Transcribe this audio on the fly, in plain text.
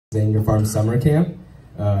Zanger Farm summer camp.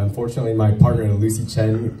 Unfortunately, my partner Lucy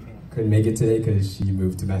Chen couldn't make it today because she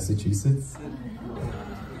moved to Massachusetts.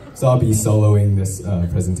 So I'll be soloing this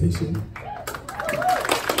presentation.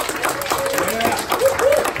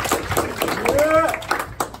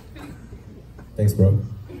 Thanks, bro.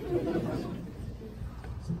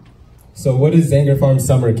 So what is Zanger Farm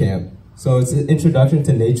summer camp? So it's an introduction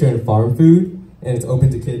to nature and farm food, and it's open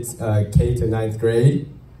to kids K to 9th grade.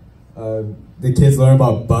 The kids learn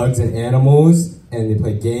about bugs and animals, and they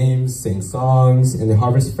play games, sing songs, and they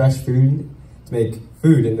harvest fresh food to make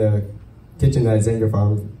food in the kitchen that Zanger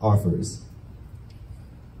Farm offers.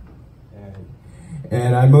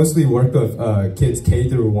 And I mostly work with kids K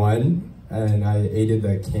through 1, and I aided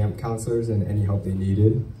the camp counselors in any help they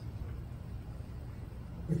needed.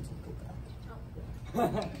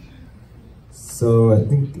 So I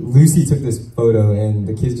think Lucy took this photo, and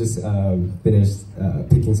the kids just finished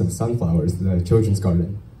picking some sunflowers in the children's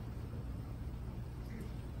garden.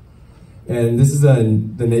 And this is the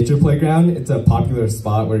nature playground. It's a popular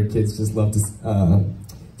spot where kids just love to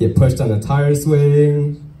get pushed on a tire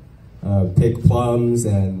swing, pick plums,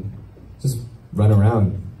 and just run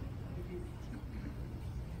around.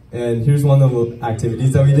 And here's one of the little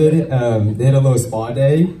activities that we did. They had a little spa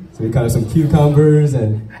day, so we cut up some cucumbers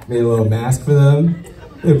and made a little mask for them.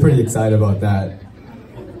 They were pretty excited about that.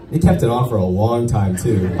 They kept it on for a long time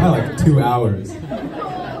too, probably like 2 hours.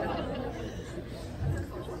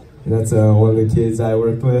 And that's one of the kids I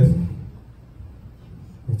worked with,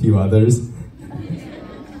 a few others.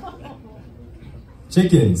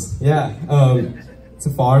 Chickens, yeah. It's a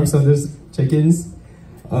farm, so there's chickens.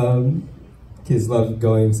 Kids love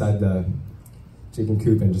going inside the chicken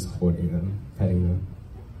coop and just holding them, petting them.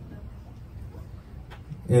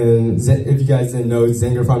 And if you guys didn't know,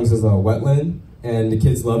 Zanger Farm is a wetland, and the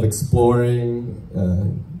kids love exploring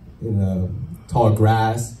in the tall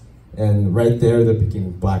grass, and right there they're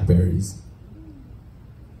picking blackberries.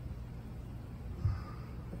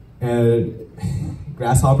 And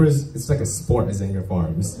grasshoppers, it's like a sport at Zanger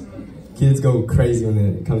Farms. Kids go crazy when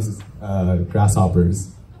it comes to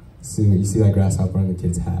grasshoppers. So you see that grasshopper on the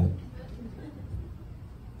kid's hat.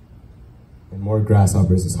 And more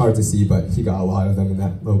grasshoppers. It's hard to see, but he got a lot of them in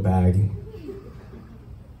that little bag.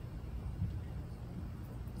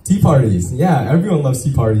 Tea parties. Yeah, everyone loves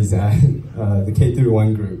tea parties at the K through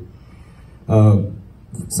 1 group.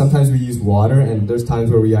 Sometimes we use water, and there's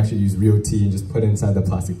times where we actually use real tea and just put it inside the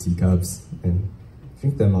plastic teacups and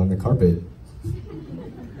drink them on the carpet.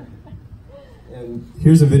 And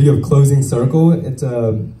here's a video of Closing Circle.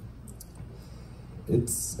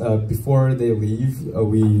 It's before they leave,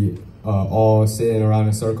 we all sit in around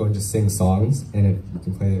a circle and just sing songs, and if you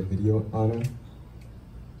can play a video on it.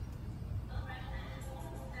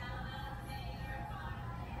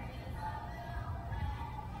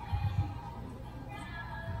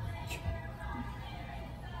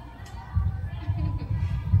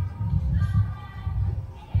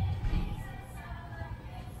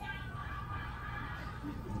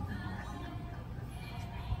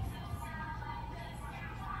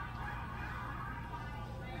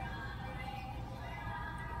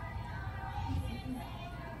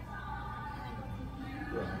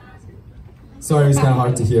 Sorry, it's kind of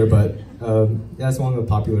hard to hear, but yeah, it's one of the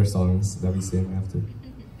popular songs that we sing after.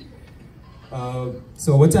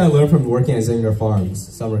 So what did I learn from working at Zanger Farms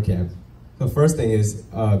summer camp? The first thing is,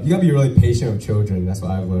 you gotta be really patient with children. That's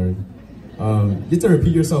what I've learned. You have to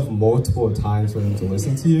repeat yourself multiple times for them to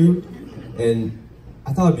listen to you, and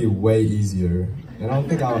I thought it'd be way easier, and I don't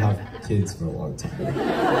think I would have kids for a long time.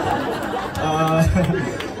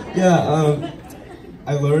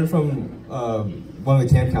 I learned from one of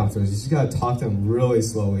the camp counselors, you just gotta talk to them really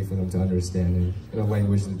slowly for them to understand it in a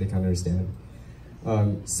language that they can understand.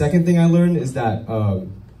 Second thing I learned is that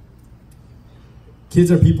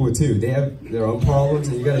kids are people too. They have their own problems,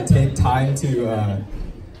 and you gotta take time to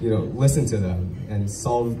listen to them and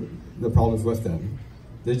solve the problems with them.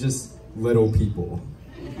 They're just little people.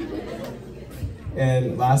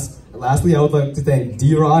 And lastly, I would like to thank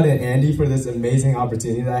D-Rod and Andy for this amazing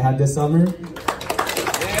opportunity that I had this summer.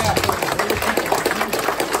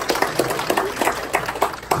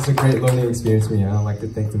 It's a great learning experience for me, and I'd like to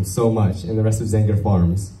thank them so much, and the rest of Zanger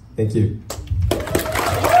Farms. Thank you.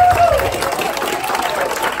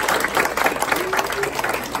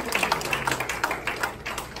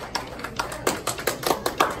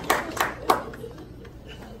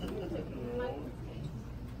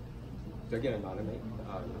 Do I get to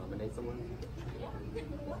nominate someone?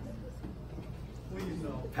 Please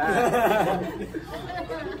no. Pat.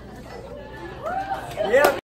 Yeah.